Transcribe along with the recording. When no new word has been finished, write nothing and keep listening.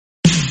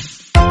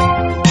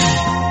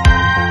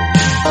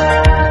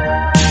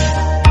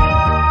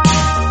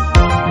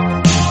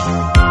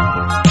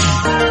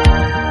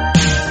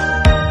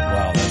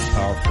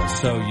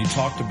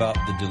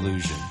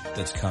conclusion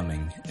that's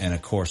coming. And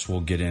of course, we'll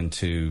get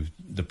into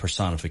the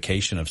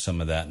personification of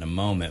some of that in a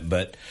moment.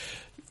 But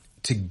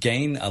to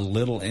gain a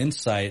little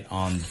insight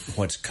on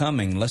what's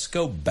coming, let's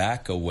go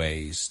back a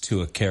ways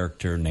to a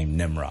character named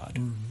Nimrod.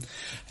 Mm-hmm.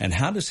 And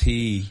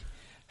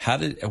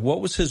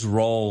what was his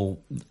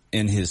role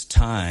in his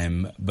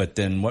time, but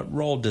then what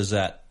role does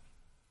that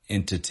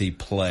entity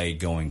play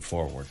going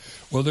forward?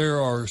 Well,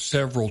 there are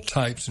several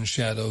types and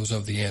shadows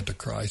of the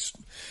Antichrist.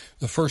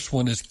 The first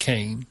one is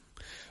Cain.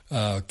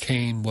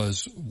 Cain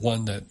was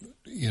one that,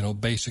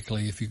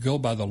 basically, if you go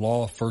by the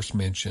law of first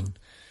mention,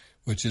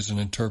 which is an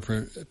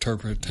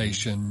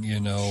interpretation,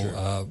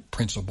 sure.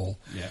 Principle.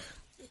 Yeah.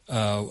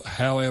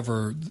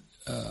 However,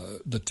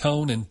 the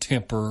tone and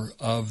temper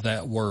of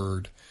that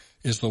word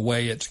is the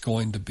way it's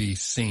going to be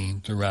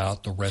seen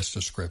throughout the rest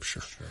of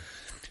Scripture. Sure.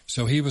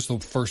 So he was the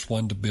first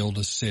one to build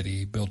a city.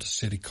 He built a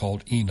city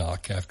called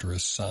Enoch after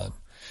his son.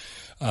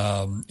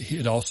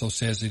 It also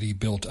says that he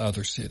built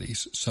other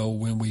cities. So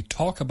when we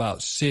talk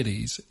about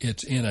cities,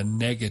 it's in a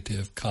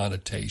negative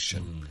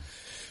connotation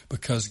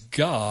because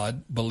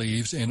God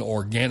believes in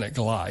organic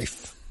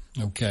life.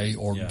 Okay,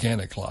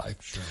 organic life.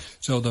 Sure.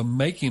 So the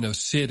making of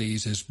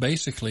cities is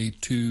basically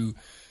to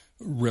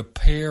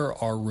repair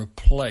or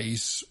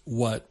replace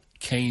what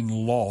Cain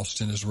lost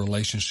in his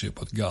relationship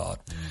with God.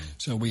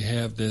 So we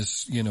have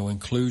this,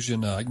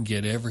 inclusion. I can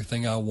get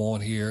everything I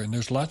want here. And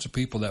there's lots of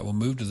people that will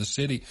move to the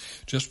city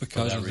just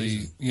because of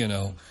reason.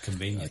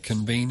 the,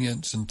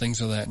 convenience and things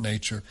of that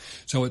nature.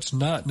 So it's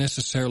not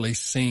necessarily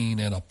seen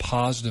in a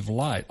positive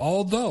light,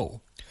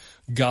 although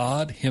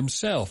God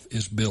himself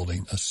is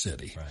building a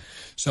city. Right.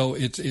 So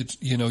it's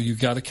you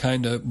got to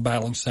kind of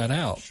balance that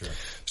out. Sure.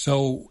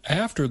 So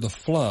after the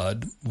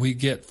flood, we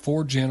get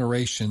 4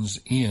 generations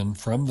in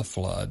from the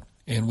flood,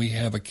 and we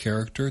have a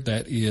character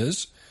that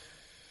is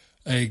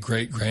a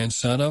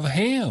great-grandson of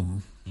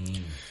Ham.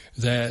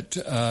 That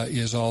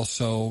is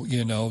also,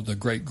 the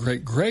great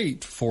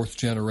 4th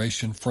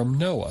generation from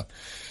Noah.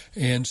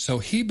 And so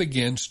he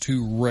begins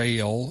to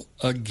rail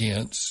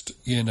against,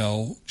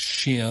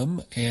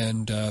 Shem,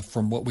 and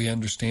from what we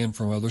understand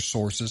from other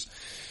sources.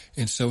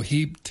 And so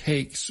he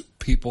takes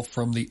people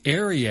from the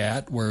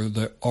Ariat, where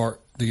the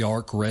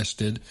ark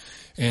rested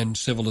and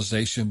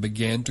civilization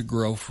began to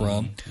grow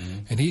from,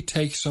 and he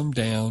takes them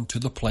down to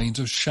the plains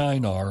of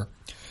Shinar,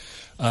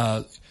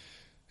 and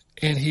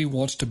he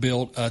wants to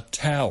build a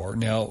tower.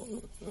 Now,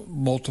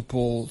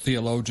 multiple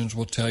theologians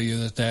will tell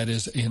you that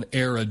is in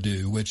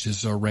Eridu, which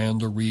is around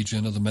the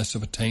region of the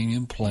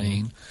Mesopotamian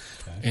plain,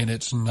 and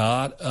it's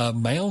not a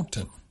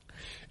mountain.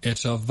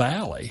 It's a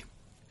valley.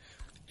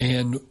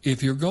 And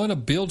if you're going to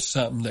build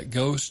something that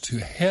goes to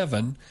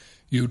heaven,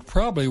 you'd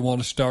probably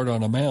want to start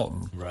on a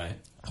mountain. Right.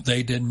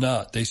 They did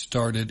not. They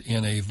started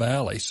in a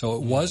valley. So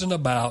it wasn't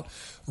about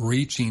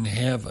reaching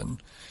heaven.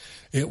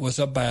 It was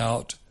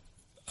about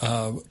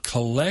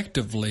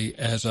collectively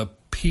as a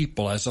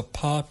people, as a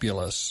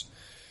populace,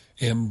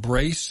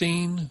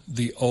 embracing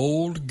the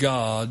old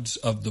gods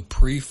of the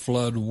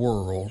pre-flood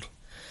world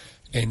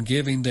and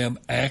giving them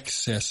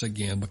access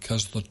again,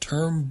 because the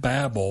term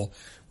Babel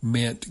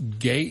meant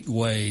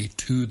gateway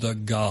to the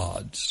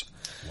gods.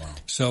 Wow.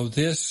 So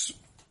this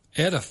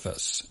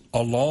edifice,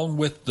 along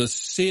with the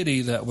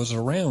city that was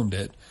around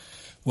it,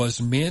 was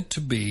meant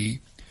to be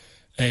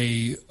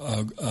a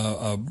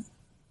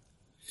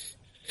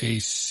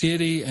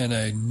city and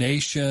a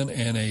nation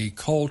and a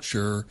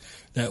culture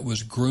that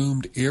was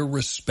groomed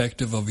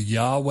irrespective of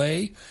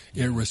Yahweh,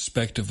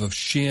 irrespective of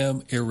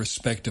Shem,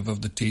 irrespective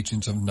of the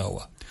teachings of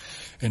Noah.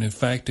 And in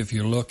fact, if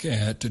you look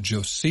at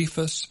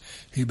Josephus,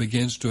 he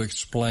begins to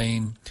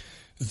explain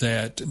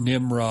that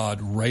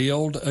Nimrod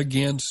railed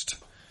against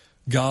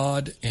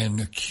God and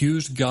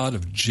accused God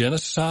of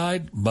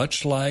genocide,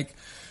 much like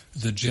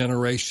the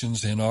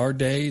generations in our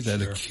day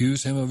that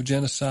accuse him of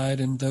genocide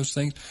and those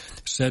things,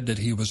 said that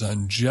he was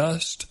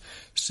unjust,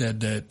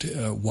 said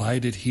that why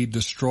did he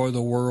destroy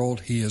the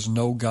world? He is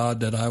no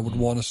God that I would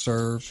want to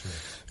serve.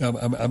 Sure.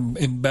 I'm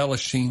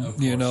embellishing,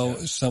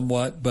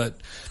 somewhat,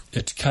 but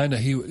it's kind of,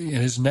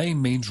 his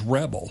name means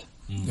rebel.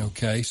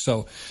 Okay,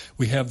 so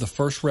we have the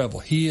first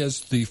rebel. He is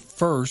the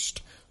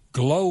first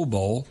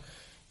global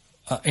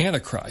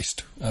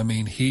Antichrist. I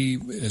mean, he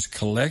is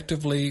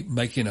collectively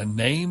making a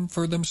name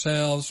for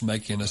themselves,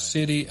 making a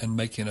city, and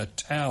making a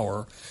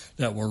tower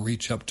that will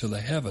reach up to the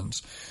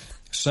heavens.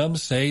 Some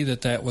say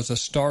that was a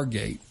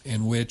stargate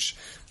in which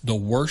the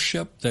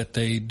worship that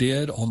they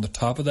did on the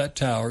top of that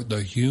tower,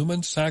 the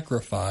human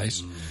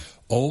sacrifice,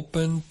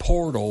 opened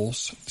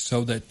portals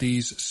so that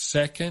these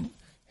second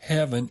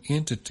heaven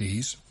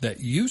entities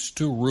that used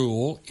to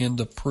rule in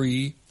the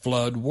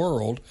pre-flood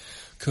world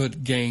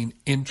could gain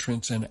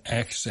entrance and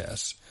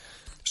access.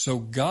 So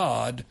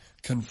God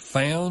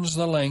confounds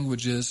the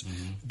languages,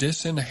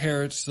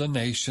 disinherits the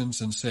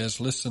nations, and says,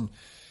 listen,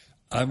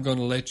 I'm going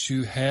to let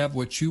you have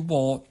what you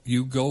want.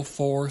 You go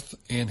forth.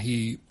 And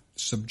he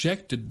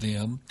subjected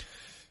them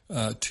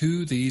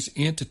to these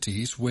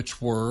entities,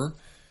 which were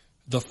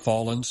the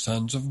fallen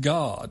sons of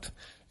God.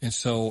 And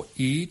so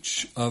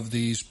each of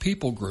these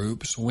people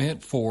groups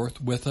went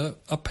forth with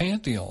a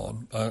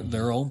pantheon,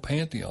 their own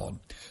pantheon.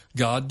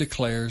 God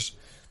declares,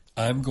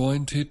 I'm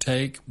going to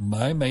take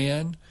my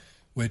man,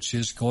 which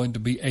is going to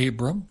be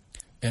Abram,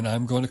 and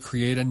I'm going to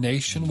create a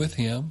nation with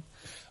him.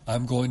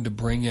 I'm going to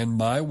bring in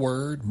my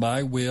word,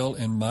 my will,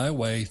 and my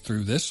way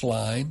through this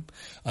line.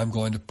 I'm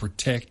going to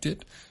protect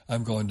it.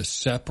 I'm going to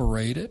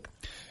separate it.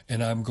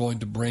 And I'm going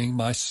to bring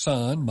my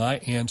son, my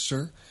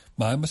answer,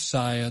 my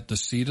Messiah, the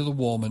seed of the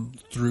woman,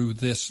 through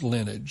this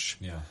lineage.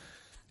 Yeah.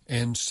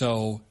 And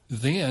so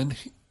then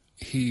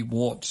he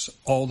wants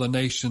all the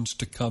nations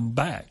to come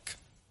back.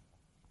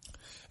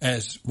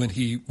 As when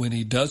he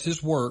does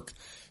his work,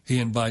 he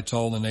invites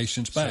all the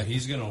nations back. So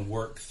he's going to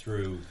work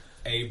through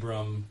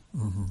Abram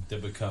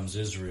that becomes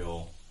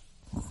Israel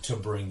to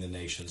bring the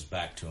nations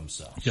back to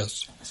himself.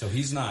 Yes. So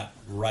he's not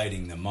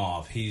writing them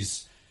off.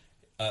 He's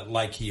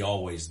like he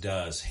always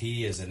does.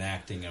 He is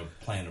enacting a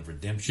plan of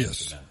redemption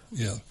for them.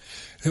 Yeah.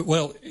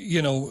 Well,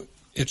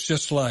 it's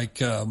just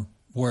like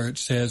where it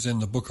says in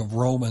the book of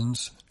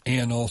Romans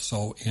and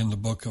also in the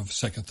book of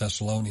 2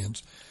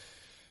 Thessalonians,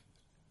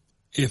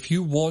 if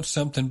you want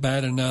something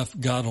bad enough,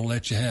 God will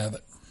let you have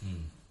it.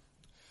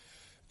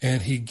 And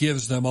he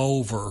gives them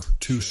over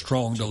to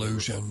strong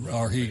delusion,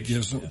 or he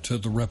gives them to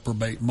the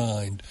reprobate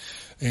mind.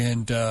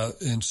 And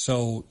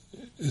so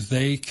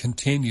they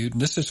continued,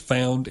 and this is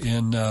found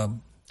in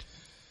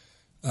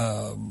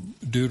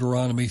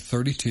Deuteronomy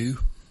 32.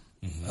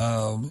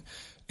 And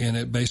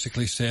it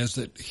basically says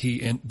that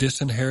he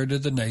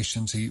disinherited the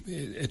nations.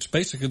 It's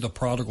basically the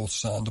prodigal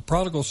son. The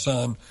prodigal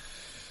son,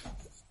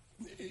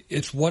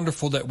 it's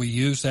wonderful that we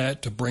use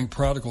that to bring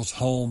prodigals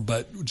home,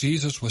 but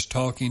Jesus was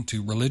talking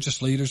to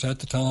religious leaders at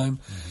the time,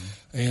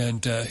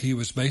 and he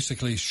was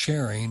basically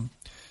sharing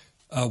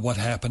what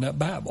happened at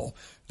Babel,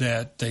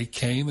 that they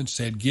came and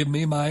said, give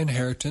me my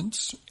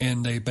inheritance,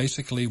 and they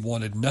basically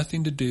wanted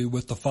nothing to do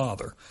with the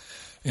Father.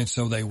 And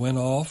so they went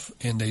off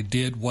and they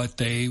did what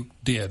they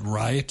did,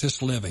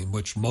 riotous living,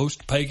 which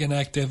most pagan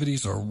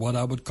activities are what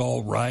I would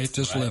call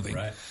riotous living.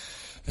 Right.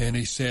 And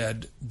he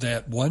said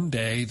that one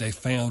day they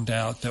found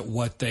out that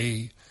what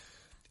they,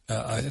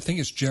 I think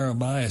it's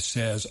Jeremiah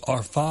says,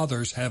 our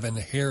fathers have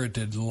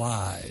inherited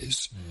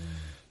lies.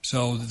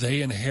 So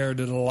they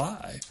inherited a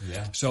lie.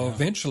 So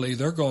eventually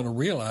they're going to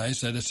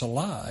realize that it's a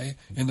lie,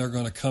 and they're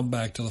going to come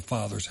back to the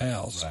Father's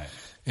house. Right.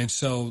 And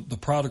so the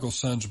prodigal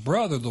son's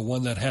brother, the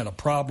one that had a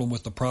problem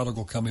with the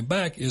prodigal coming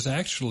back, is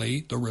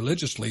actually the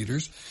religious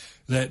leaders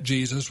that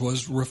Jesus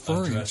was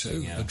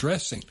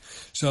addressing.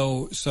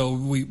 So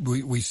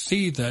we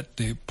see that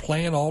the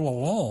plan all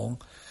along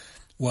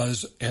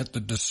was at the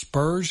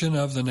dispersion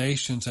of the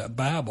nations at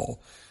Babel,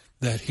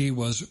 that he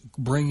was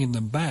bringing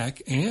them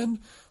back. And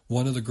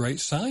one of the great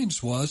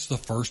signs was the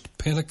first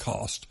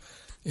Pentecost,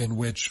 in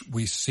which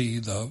we see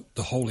the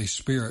Holy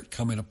Spirit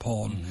coming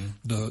upon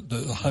the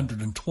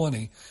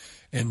 120.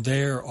 And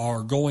there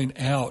are going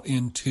out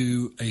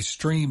into a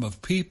stream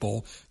of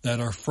people that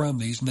are from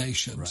these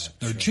nations. Right,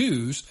 they're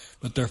Jews,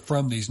 but they're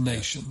from these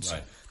nations.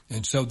 Right.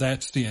 And so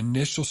that's the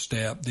initial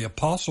step. The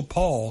Apostle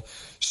Paul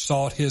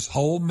sought his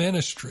whole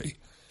ministry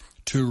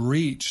to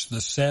reach the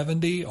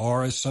 70,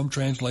 or as some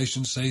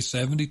translations say,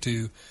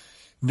 72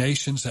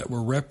 nations that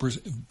were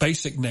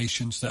basic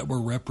nations that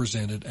were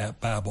represented at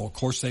Babel. Of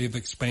course, they've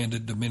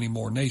expanded to many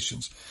more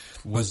nations.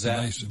 Was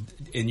that,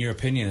 in your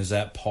opinion, is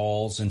that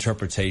Paul's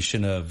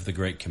interpretation of the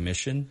Great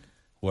Commission,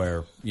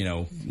 where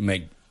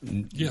make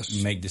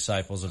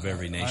disciples of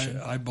every nation?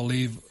 I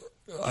believe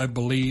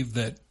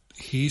that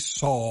he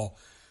saw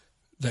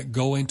that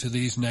going to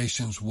these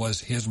nations was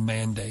his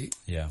mandate,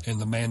 and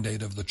the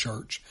mandate of the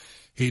church.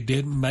 He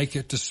didn't make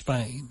it to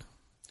Spain,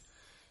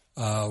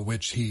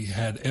 which he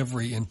had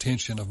every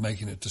intention of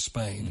making it to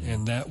Spain.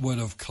 And that would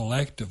have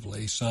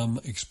collectively, some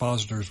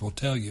expositors will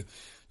tell you,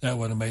 that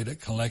would have made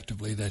it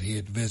collectively that he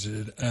had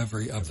visited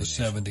every of the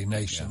 70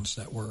 nations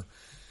that were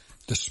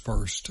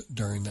dispersed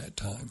during that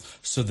time.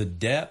 So the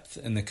depth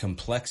and the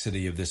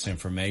complexity of this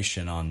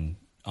information on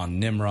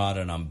Nimrod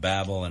and on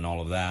Babel and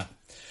all of that,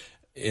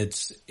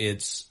 it's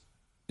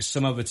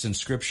some of it's in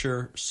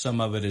Scripture,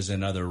 some of it is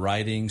in other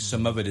writings,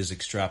 some of it is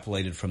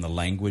extrapolated from the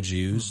language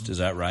used. Is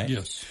that right?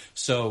 Yes.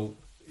 So,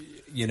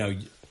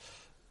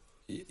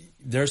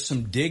 there's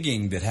some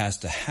digging that has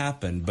to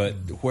happen, but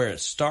where it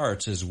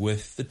starts is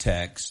with the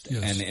text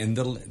and in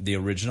the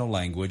original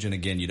language. And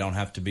again, you don't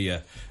have to be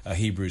a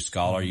Hebrew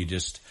scholar. You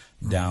just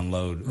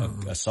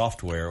download a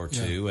software or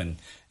two,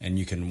 and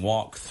you can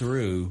walk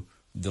through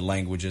the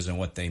languages and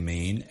what they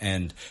mean.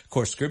 And of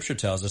course, Scripture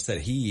tells us that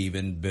he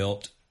even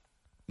built,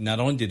 not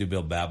only did he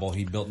build Babel,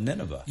 he built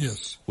Nineveh,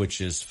 which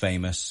is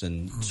famous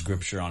in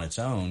Scripture on its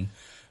own,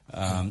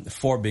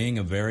 for being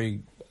a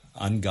very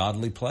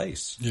ungodly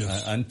place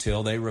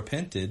until they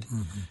repented,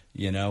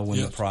 when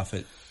the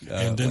prophet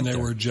and then they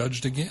were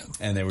judged again.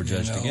 And they were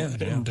judged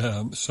again.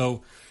 And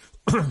so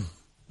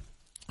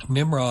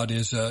Nimrod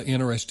is an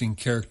interesting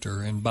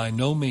character, and by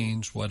no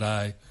means would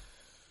I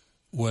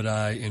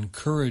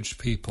encourage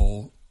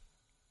people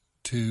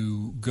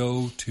to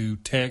go to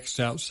texts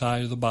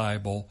outside of the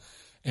Bible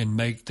and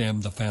make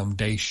them the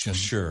foundation.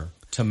 Sure.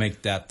 To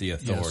make that the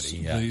authority.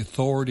 Yes, yeah. The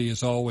authority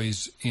is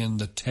always in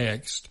the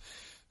text.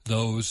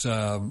 Those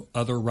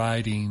other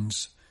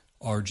writings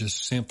are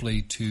just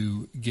simply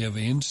to give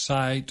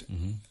insight.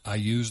 Mm-hmm. I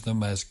use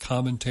them as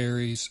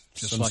commentaries,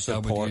 just like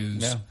support. I would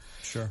use. Yeah,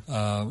 sure.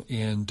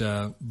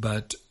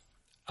 But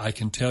I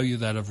can tell you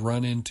that I've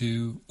run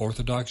into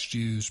Orthodox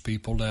Jews,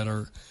 people that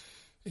are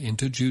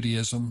into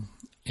Judaism,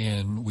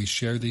 and we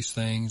share these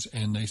things,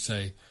 and they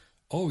say,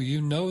 "Oh,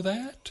 you know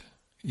that?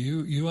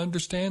 You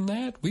understand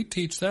that? We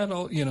teach that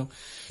all, you know."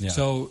 Yeah.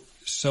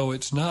 So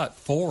it's not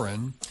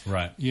foreign.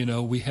 Right. You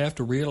know, we have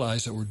to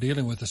realize that we're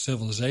dealing with a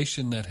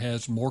civilization that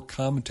has more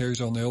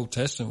commentaries on the Old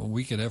Testament than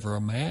we could ever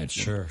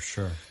imagine.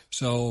 Sure.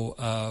 So,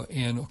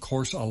 and of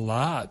course, a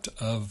lot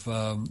of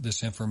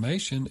this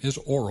information is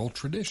oral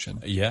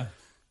tradition. Yeah.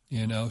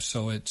 You know,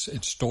 so it's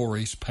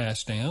stories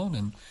passed down,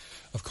 and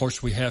of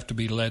course we have to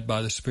be led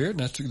by the Spirit,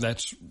 and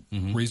that's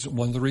mm-hmm.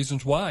 One of the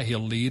reasons why He'll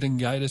lead and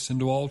guide us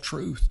into all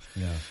truth.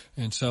 Yeah.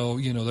 And so,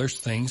 you know, there's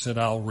things that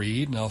I'll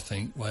read and I'll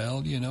think,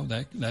 well, you know,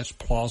 that's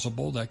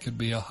plausible. That could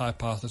be a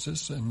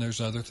hypothesis. And there's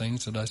other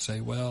things that I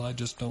say, well, I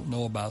just don't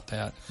know about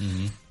that.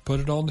 Mm-hmm. Put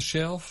it on the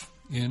shelf,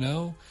 you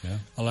know,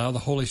 allow the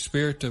Holy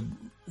Spirit to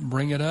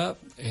bring it up,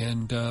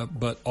 and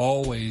but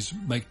always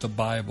make the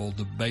Bible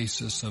the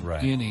basis of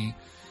any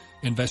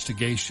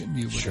investigation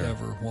you would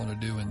ever want to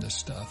do in this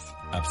stuff.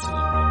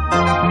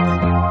 Absolutely.